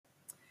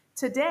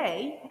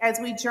Today, as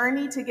we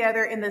journey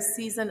together in the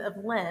season of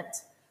Lent,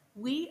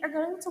 we are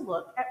going to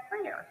look at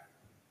prayer.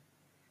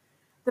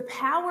 The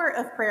power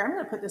of prayer. I'm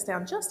going to put this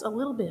down just a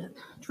little bit.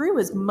 Drew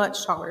is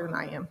much taller than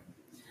I am.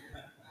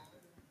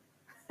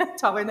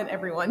 Taller than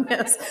everyone,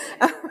 yes.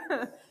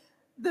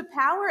 The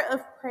power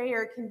of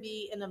prayer can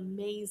be an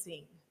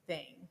amazing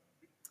thing.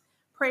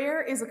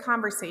 Prayer is a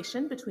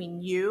conversation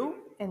between you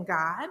and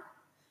God.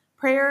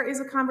 Prayer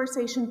is a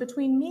conversation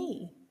between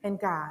me and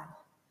God.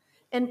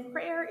 And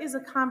prayer is a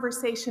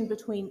conversation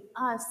between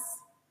us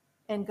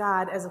and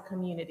God as a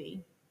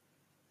community.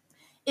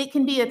 It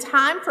can be a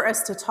time for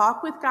us to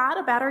talk with God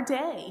about our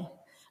day,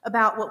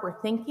 about what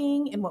we're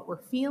thinking and what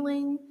we're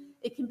feeling.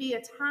 It can be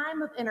a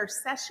time of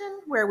intercession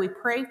where we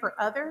pray for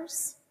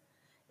others.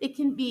 It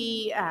can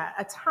be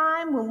a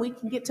time when we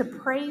can get to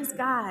praise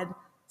God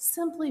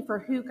simply for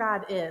who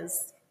God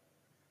is.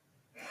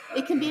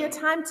 It can be a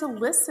time to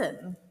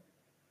listen.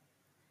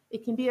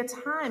 It can be a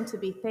time to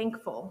be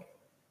thankful.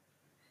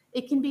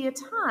 It can be a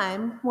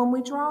time when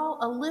we draw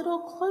a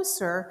little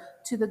closer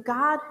to the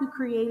God who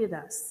created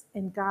us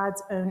in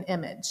God's own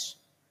image.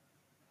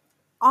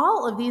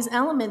 All of these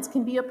elements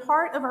can be a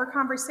part of our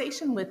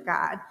conversation with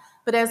God,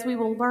 but as we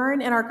will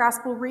learn in our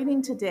gospel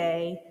reading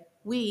today,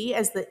 we,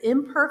 as the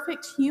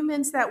imperfect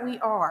humans that we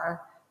are,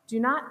 do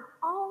not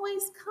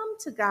always come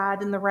to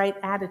God in the right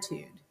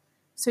attitude.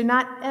 So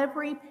not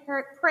every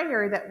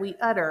prayer that we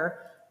utter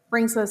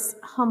brings us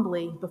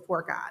humbly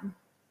before God.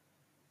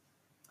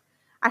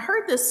 I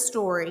heard this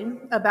story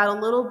about a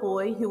little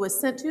boy who was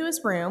sent to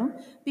his room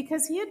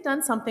because he had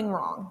done something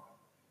wrong.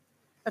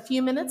 A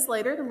few minutes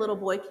later, the little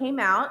boy came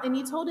out and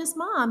he told his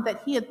mom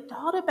that he had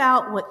thought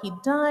about what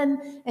he'd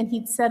done and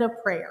he'd said a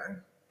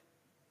prayer.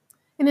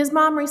 And his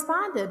mom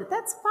responded,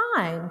 "That's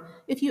fine.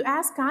 If you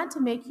ask God to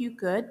make you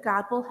good,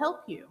 God will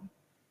help you."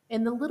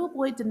 And the little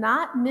boy did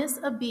not miss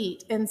a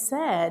beat and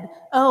said,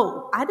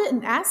 "Oh, I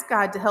didn't ask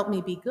God to help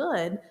me be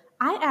good.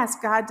 I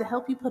asked God to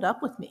help you put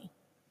up with me."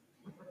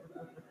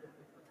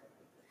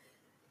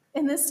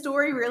 And this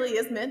story really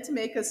is meant to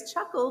make us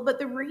chuckle, but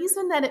the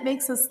reason that it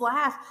makes us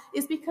laugh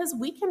is because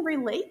we can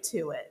relate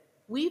to it.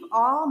 We've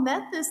all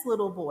met this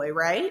little boy,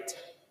 right?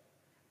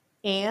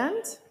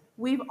 And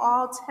we've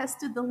all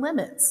tested the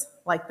limits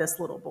like this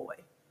little boy.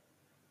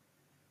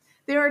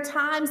 There are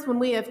times when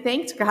we have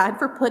thanked God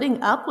for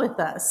putting up with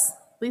us.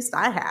 At least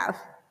I have.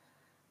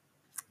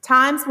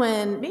 Times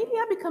when maybe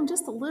I become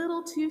just a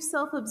little too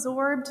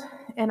self-absorbed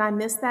and I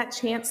miss that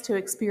chance to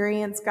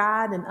experience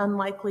God in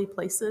unlikely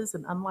places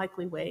and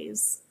unlikely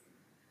ways.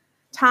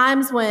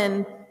 Times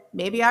when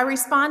maybe I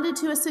responded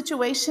to a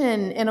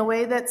situation in a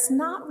way that's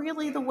not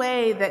really the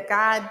way that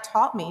God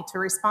taught me to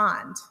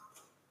respond.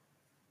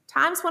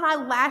 Times when I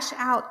lash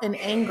out in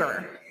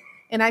anger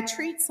and I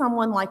treat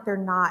someone like they're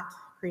not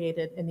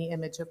created in the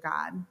image of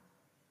God.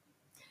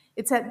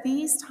 It's at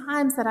these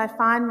times that I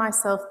find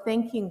myself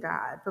thanking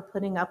God for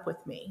putting up with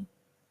me.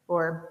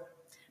 Or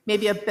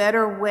maybe a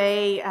better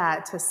way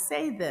to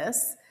say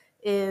this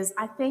is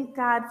I thank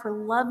God for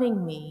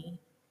loving me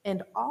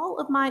and all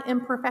of my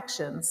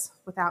imperfections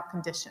without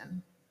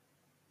condition.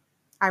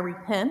 I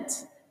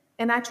repent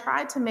and I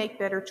try to make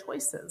better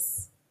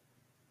choices.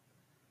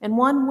 And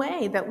one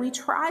way that we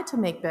try to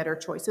make better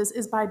choices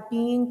is by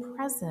being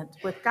present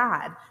with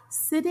God,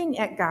 sitting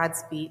at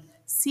God's feet,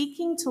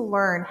 seeking to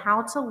learn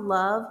how to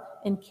love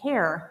and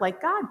care like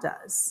God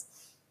does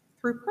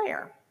through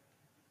prayer.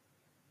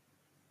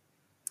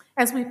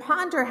 As we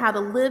ponder how to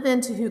live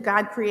into who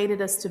God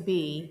created us to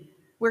be,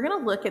 we're going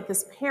to look at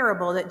this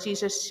parable that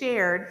Jesus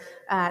shared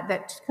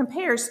that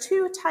compares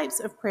two types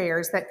of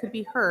prayers that could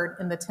be heard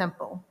in the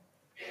temple.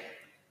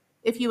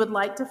 If you would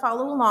like to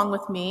follow along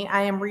with me,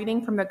 I am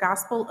reading from the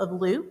Gospel of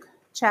Luke,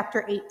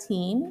 chapter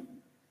 18.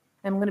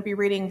 I'm going to be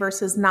reading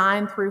verses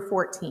 9 through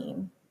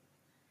 14.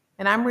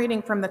 And I'm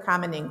reading from the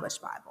Common English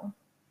Bible.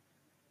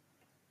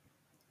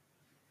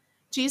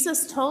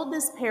 Jesus told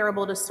this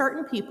parable to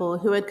certain people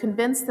who had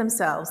convinced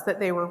themselves that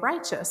they were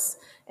righteous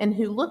and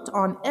who looked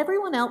on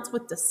everyone else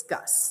with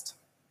disgust.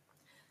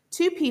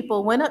 Two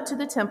people went up to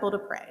the temple to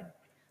pray.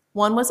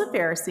 One was a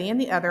Pharisee and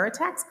the other a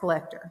tax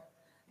collector.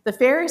 The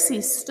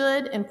Pharisee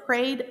stood and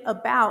prayed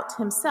about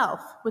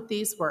himself with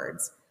these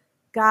words,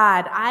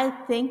 "God, I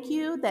thank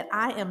you that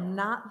I am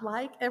not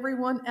like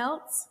everyone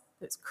else,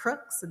 those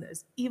crooks and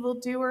those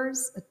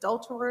evildoers,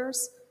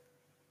 adulterers,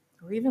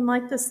 or even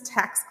like this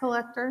tax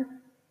collector.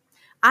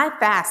 I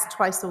fast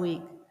twice a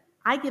week.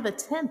 I give a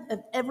tenth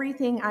of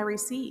everything I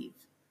receive."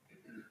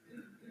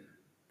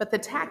 But the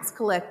tax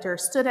collector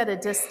stood at a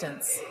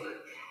distance.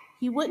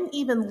 He wouldn't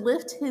even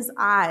lift his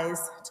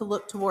eyes to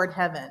look toward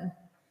heaven.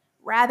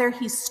 Rather,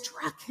 he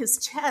struck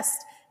his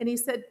chest and he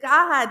said,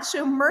 "God,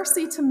 show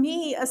mercy to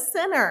me, a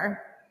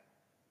sinner."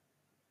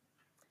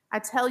 I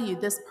tell you,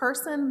 this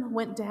person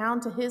went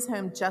down to his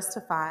home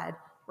justified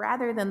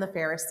rather than the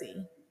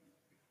Pharisee.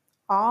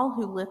 All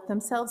who lift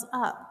themselves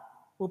up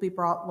will be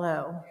brought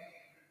low,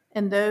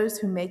 and those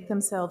who make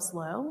themselves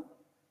low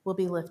will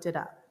be lifted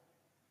up.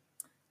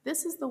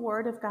 This is the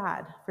word of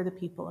God for the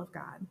people of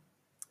God.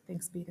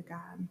 Thanks be to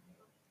God.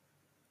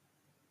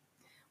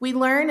 We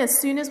learn as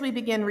soon as we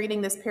begin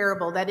reading this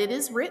parable that it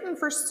is written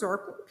for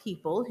certain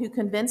people who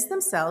convinced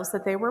themselves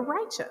that they were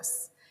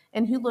righteous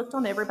and who looked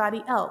on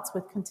everybody else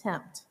with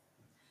contempt.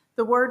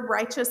 The word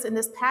righteous in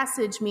this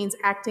passage means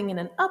acting in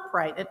an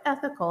upright, an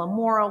ethical, a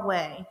moral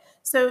way.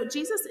 So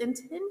Jesus's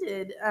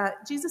intended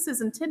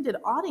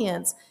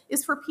audience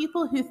is for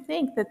people who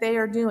think that they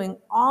are doing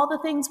all the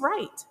things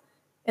right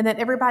and that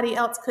everybody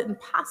else couldn't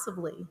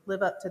possibly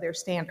live up to their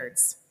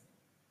standards.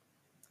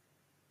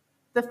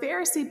 The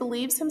Pharisee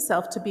believes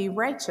himself to be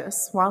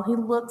righteous while he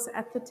looks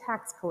at the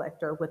tax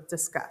collector with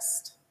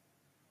disgust.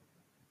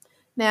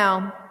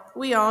 Now,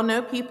 we all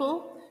know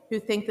people who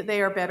think that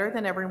they are better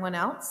than everyone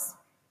else,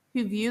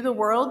 who view the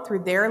world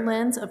through their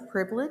lens of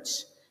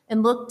privilege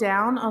and look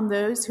down on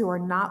those who are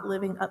not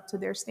living up to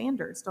their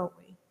standards, don't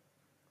we?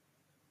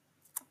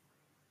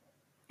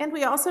 And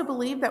we also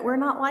believe that we're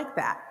not like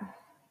that.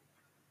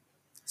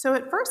 So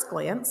at first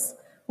glance,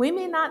 we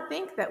may not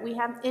think that we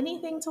have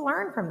anything to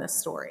learn from this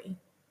story.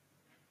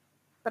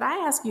 But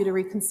I ask you to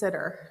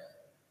reconsider.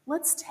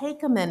 Let's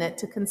take a minute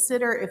to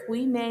consider if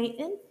we may,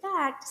 in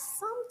fact,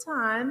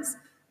 sometimes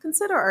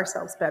consider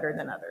ourselves better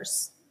than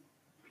others.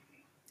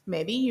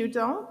 Maybe you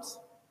don't,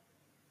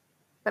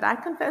 but I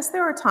confess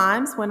there are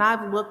times when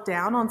I've looked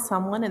down on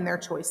someone and their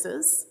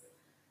choices.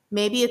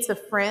 Maybe it's a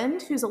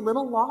friend who's a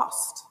little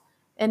lost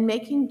and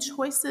making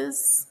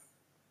choices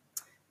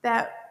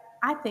that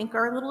I think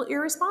are a little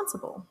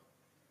irresponsible.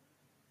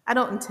 I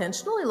don't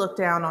intentionally look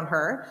down on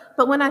her,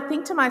 but when I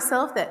think to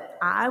myself that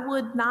I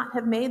would not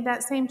have made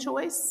that same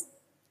choice,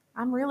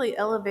 I'm really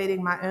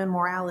elevating my own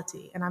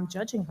morality and I'm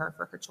judging her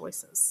for her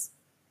choices.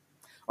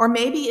 Or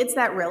maybe it's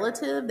that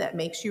relative that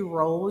makes you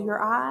roll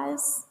your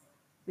eyes.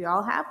 We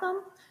all have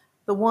them.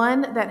 The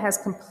one that has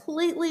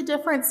completely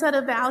different set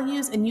of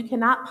values and you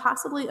cannot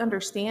possibly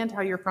understand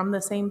how you're from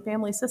the same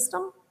family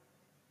system.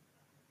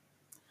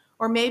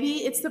 Or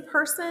maybe it's the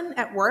person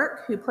at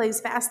work who plays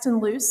fast and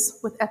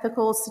loose with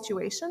ethical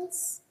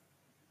situations.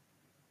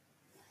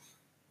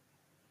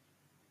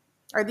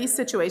 Are these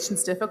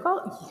situations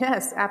difficult?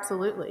 Yes,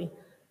 absolutely.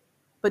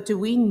 But do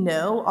we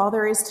know all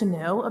there is to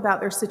know about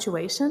their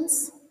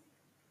situations?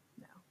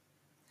 No.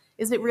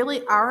 Is it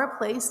really our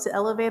place to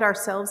elevate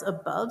ourselves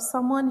above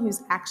someone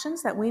whose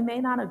actions that we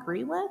may not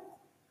agree with?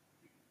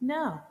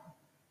 No.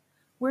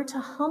 We're to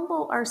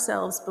humble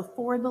ourselves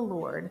before the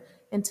Lord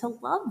and to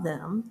love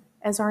them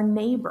as our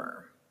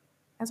neighbor,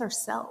 as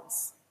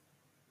ourselves.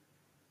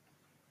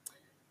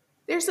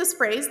 There's this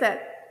phrase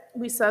that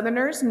we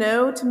Southerners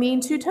know to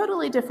mean two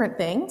totally different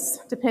things,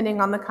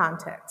 depending on the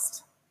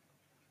context.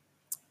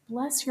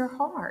 Bless your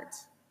heart.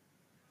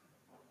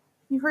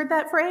 You heard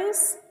that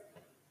phrase?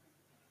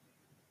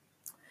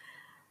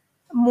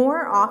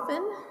 More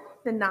often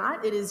than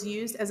not, it is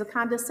used as a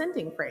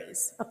condescending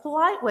phrase, a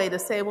polite way to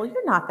say, well,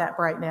 you're not that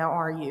bright now,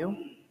 are you?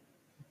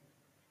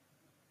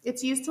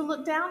 It's used to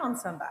look down on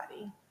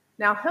somebody.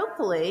 Now,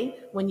 hopefully,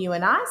 when you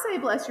and I say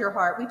bless your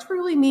heart, we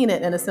truly mean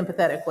it in a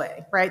sympathetic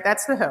way, right?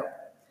 That's the hope.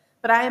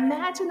 But I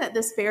imagine that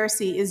this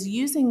Pharisee is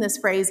using this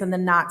phrase in the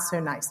not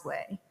so nice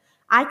way.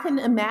 I can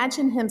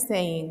imagine him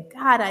saying,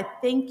 God, I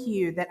thank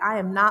you that I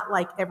am not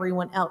like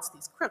everyone else,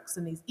 these crooks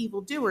and these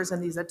evildoers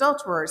and these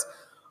adulterers,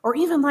 or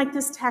even like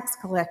this tax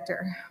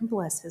collector.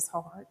 Bless his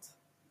heart.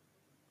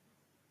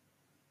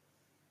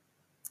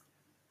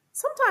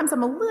 Sometimes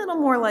I'm a little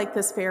more like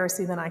this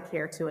Pharisee than I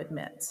care to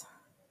admit.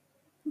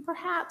 And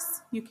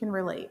perhaps you can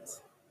relate.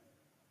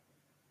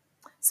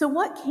 So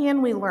what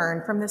can we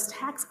learn from this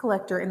tax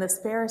collector and this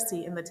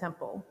Pharisee in the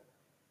temple?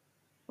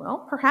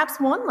 Well, perhaps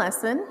one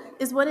lesson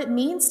is what it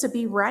means to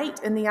be right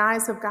in the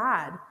eyes of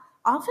God.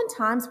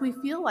 Oftentimes we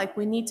feel like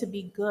we need to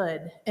be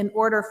good in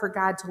order for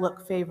God to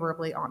look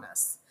favorably on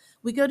us.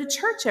 We go to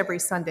church every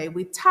Sunday,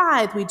 we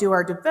tithe, we do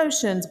our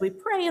devotions, we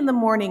pray in the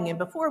morning and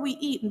before we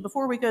eat and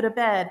before we go to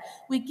bed.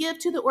 We give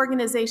to the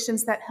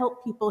organizations that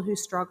help people who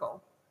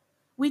struggle.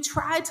 We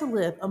try to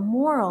live a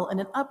moral and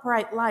an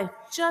upright life,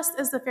 just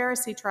as the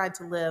Pharisee tried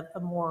to live a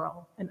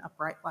moral and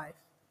upright life.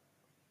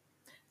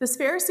 This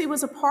Pharisee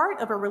was a part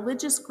of a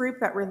religious group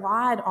that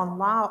relied on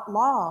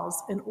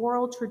laws and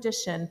oral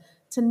tradition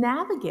to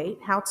navigate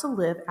how to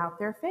live out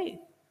their faith,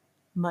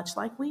 much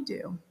like we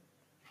do.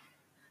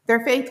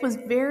 Their faith was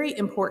very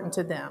important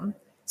to them,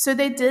 so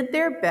they did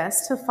their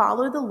best to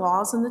follow the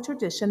laws and the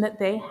tradition that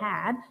they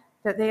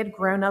had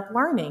grown up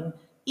learning,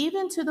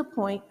 even to the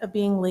point of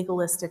being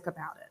legalistic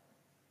about it.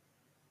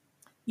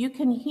 You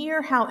can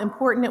hear how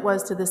important it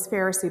was to this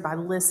Pharisee by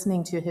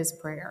listening to his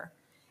prayer.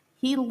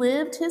 He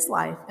lived his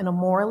life in a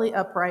morally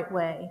upright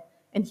way,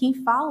 and he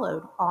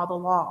followed all the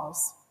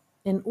laws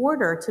in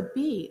order to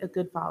be a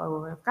good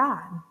follower of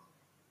God.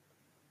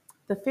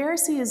 The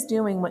Pharisee is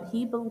doing what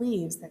he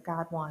believes that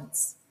God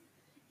wants.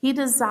 He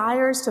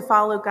desires to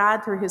follow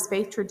God through his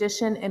faith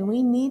tradition, and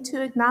we need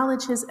to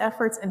acknowledge his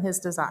efforts and his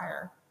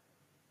desire.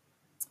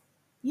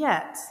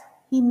 Yet,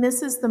 he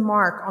misses the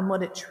mark on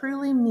what it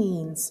truly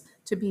means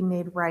to be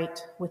made right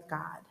with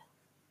God.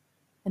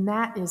 And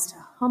that is to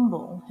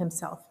humble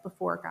himself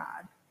before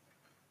God.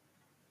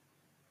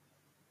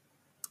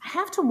 I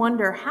have to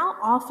wonder how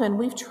often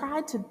we've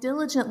tried to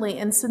diligently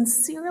and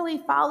sincerely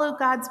follow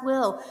God's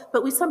will,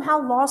 but we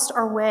somehow lost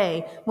our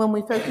way when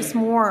we focus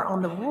more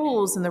on the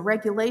rules and the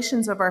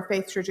regulations of our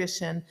faith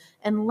tradition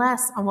and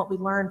less on what we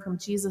learn from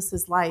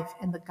Jesus' life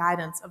and the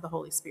guidance of the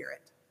Holy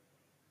Spirit.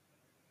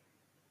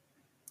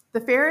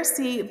 The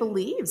Pharisee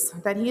believes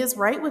that he is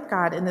right with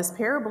God in this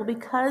parable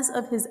because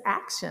of his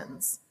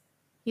actions.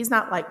 He's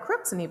not like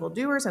crooks and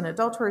evildoers and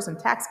adulterers and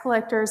tax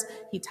collectors.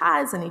 He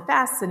tithes and he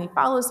fasts and he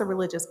follows the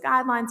religious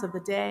guidelines of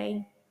the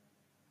day.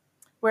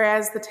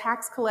 Whereas the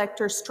tax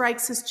collector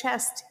strikes his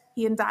chest,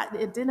 he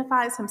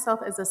identifies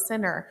himself as a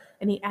sinner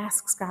and he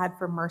asks God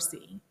for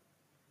mercy.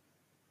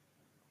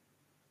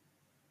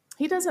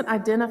 He doesn't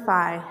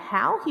identify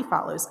how he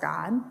follows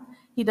God.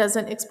 He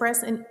doesn't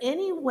express in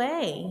any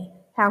way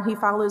how he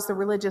follows the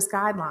religious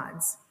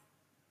guidelines.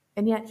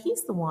 And yet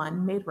he's the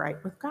one made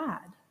right with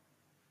God.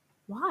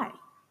 Why?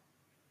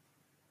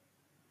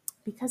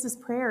 Because his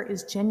prayer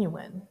is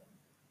genuine.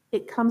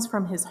 It comes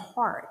from his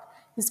heart.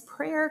 His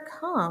prayer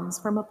comes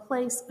from a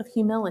place of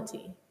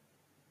humility.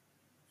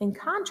 In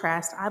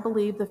contrast, I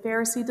believe the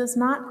Pharisee does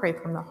not pray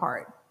from the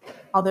heart.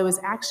 Although his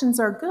actions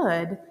are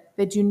good,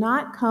 they do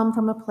not come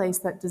from a place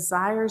that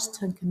desires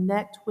to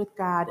connect with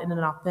God in an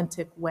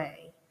authentic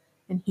way,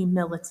 in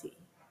humility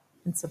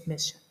and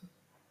submission.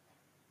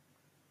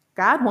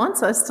 God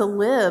wants us to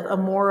live a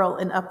moral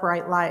and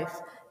upright life.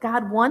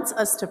 God wants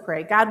us to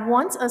pray. God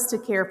wants us to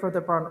care for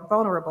the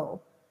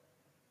vulnerable.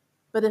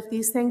 But if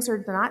these things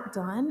are not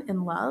done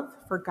in love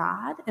for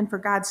God and for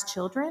God's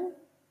children,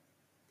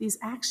 these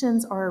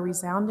actions are a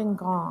resounding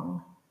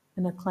gong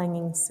and a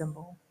clanging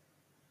cymbal.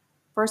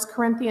 1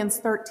 Corinthians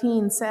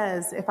 13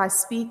 says, if I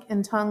speak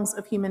in tongues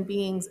of human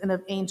beings and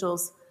of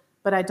angels,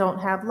 but I don't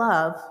have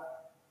love,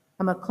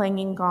 I'm a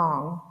clanging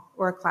gong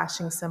or a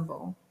clashing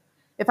cymbal.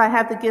 If I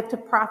have the gift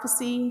of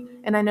prophecy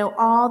and I know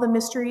all the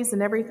mysteries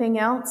and everything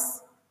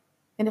else,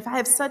 and if I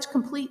have such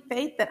complete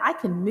faith that I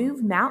can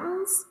move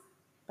mountains,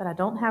 but I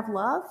don't have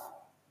love,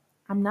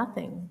 I'm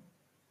nothing.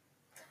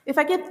 If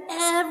I give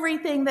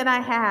everything that I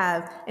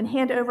have and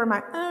hand over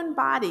my own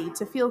body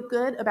to feel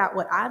good about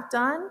what I've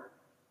done,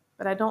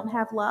 but I don't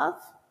have love,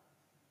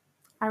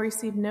 I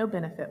receive no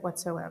benefit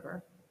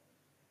whatsoever.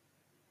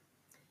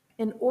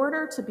 In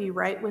order to be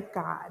right with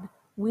God,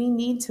 we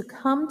need to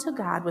come to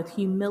God with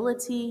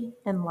humility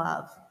and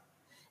love.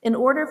 In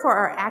order for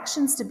our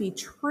actions to be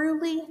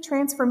truly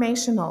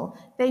transformational,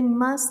 they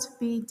must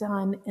be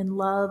done in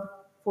love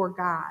for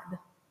God,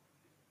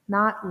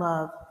 not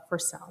love for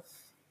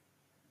self.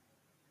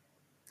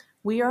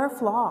 We are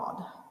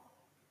flawed,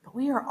 but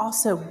we are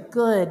also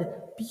good,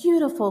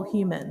 beautiful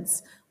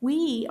humans.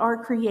 We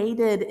are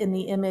created in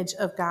the image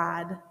of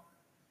God.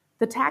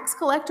 The tax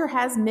collector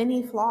has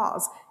many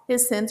flaws.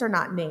 His sins are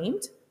not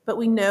named, but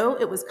we know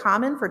it was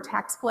common for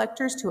tax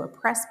collectors to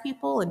oppress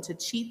people and to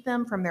cheat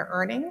them from their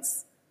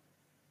earnings.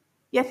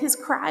 Yet his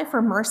cry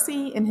for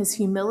mercy and his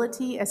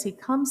humility as he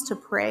comes to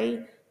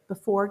pray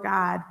before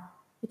God,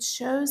 it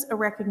shows a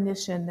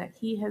recognition that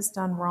he has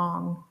done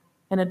wrong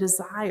and a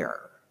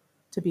desire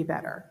to be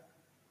better.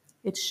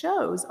 It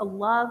shows a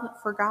love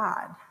for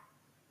God.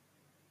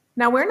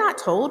 Now, we're not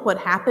told what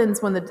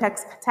happens when the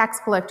tax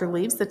collector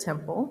leaves the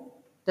temple.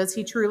 Does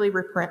he truly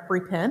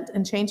repent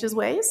and change his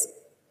ways?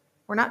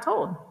 We're not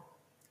told.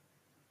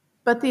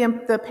 But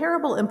the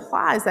parable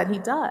implies that he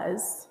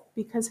does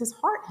because his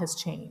heart has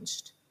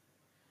changed.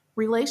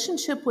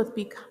 Relationship with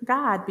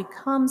God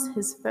becomes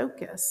his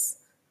focus.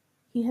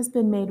 He has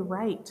been made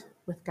right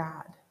with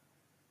God.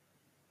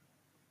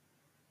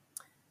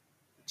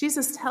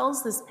 Jesus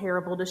tells this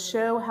parable to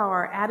show how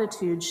our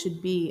attitude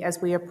should be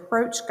as we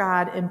approach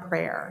God in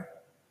prayer.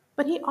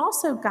 But he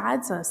also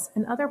guides us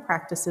in other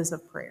practices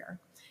of prayer.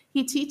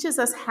 He teaches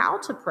us how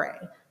to pray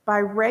by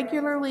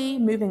regularly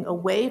moving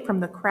away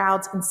from the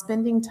crowds and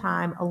spending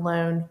time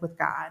alone with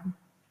God.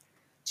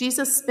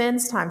 Jesus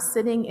spends time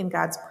sitting in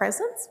God's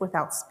presence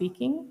without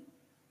speaking.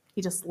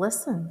 He just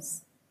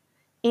listens.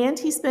 And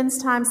he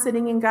spends time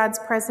sitting in God's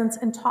presence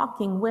and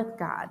talking with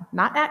God,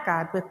 not at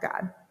God, with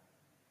God.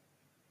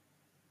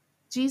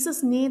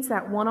 Jesus needs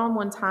that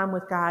one-on-one time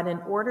with God in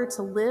order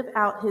to live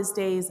out his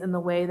days in the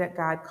way that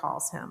God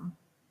calls him.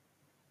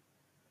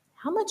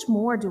 How much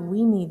more do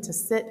we need to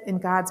sit in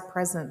God's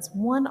presence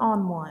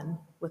one-on-one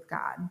with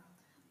God,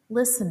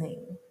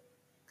 listening,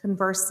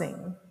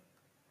 conversing,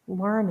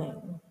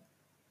 learning,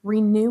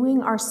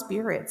 renewing our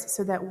spirits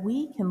so that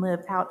we can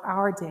live out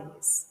our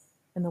days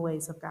in the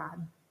ways of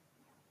God?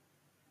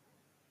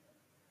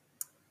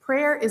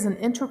 Prayer is an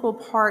integral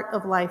part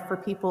of life for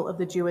people of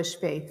the Jewish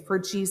faith, for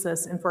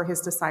Jesus and for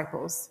his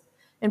disciples.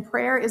 And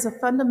prayer is a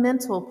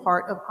fundamental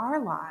part of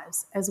our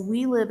lives as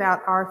we live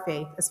out our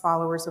faith as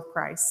followers of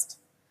Christ.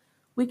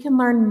 We can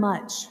learn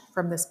much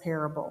from this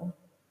parable.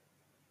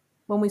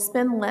 When we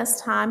spend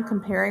less time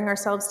comparing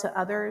ourselves to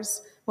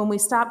others, when we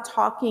stop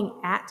talking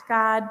at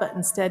God but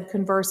instead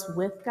converse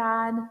with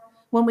God,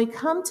 when we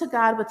come to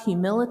God with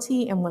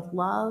humility and with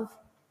love,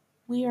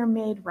 we are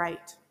made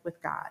right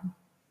with God.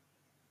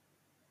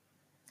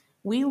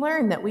 We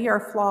learn that we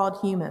are flawed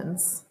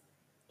humans,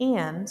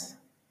 and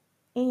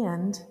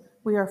and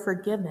we are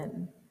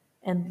forgiven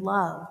and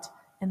loved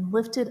and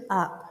lifted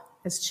up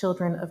as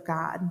children of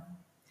God.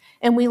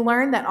 And we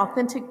learn that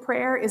authentic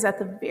prayer is at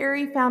the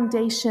very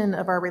foundation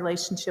of our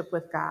relationship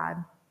with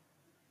God.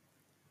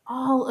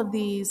 All of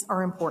these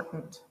are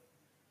important,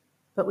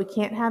 but we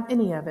can't have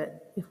any of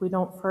it if we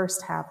don't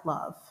first have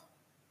love.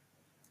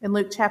 In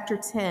Luke chapter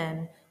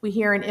 10, we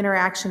hear an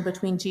interaction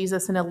between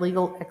Jesus and a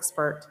legal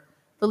expert.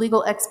 The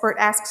legal expert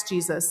asks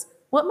Jesus,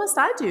 "What must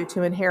I do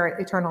to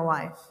inherit eternal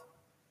life?"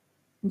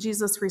 And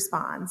Jesus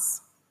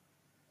responds,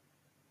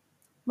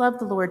 "Love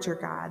the Lord your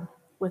God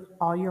with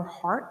all your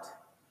heart,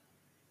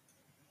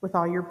 with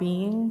all your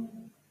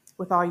being,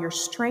 with all your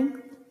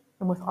strength,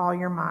 and with all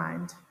your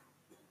mind,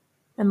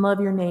 and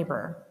love your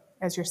neighbor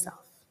as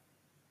yourself."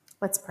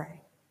 Let's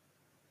pray.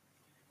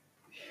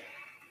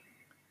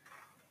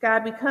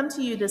 God, we come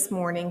to you this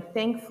morning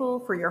thankful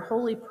for your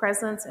holy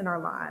presence in our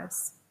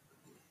lives.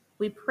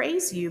 We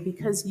praise you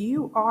because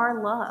you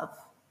are love.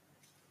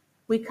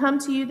 We come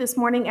to you this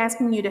morning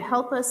asking you to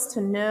help us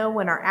to know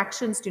when our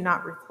actions do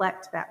not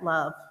reflect that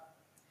love.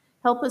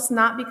 Help us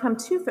not become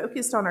too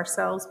focused on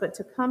ourselves, but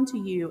to come to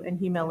you in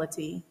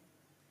humility.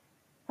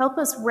 Help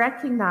us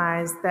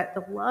recognize that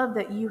the love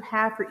that you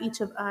have for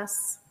each of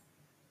us,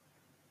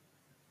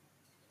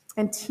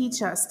 and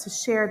teach us to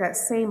share that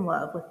same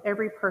love with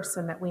every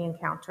person that we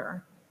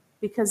encounter,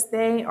 because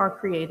they are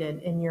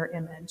created in your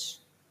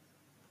image.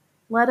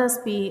 Let us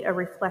be a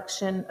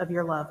reflection of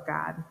your love,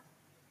 God.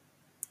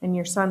 In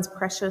your Son's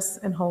precious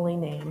and holy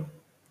name,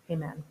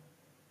 amen.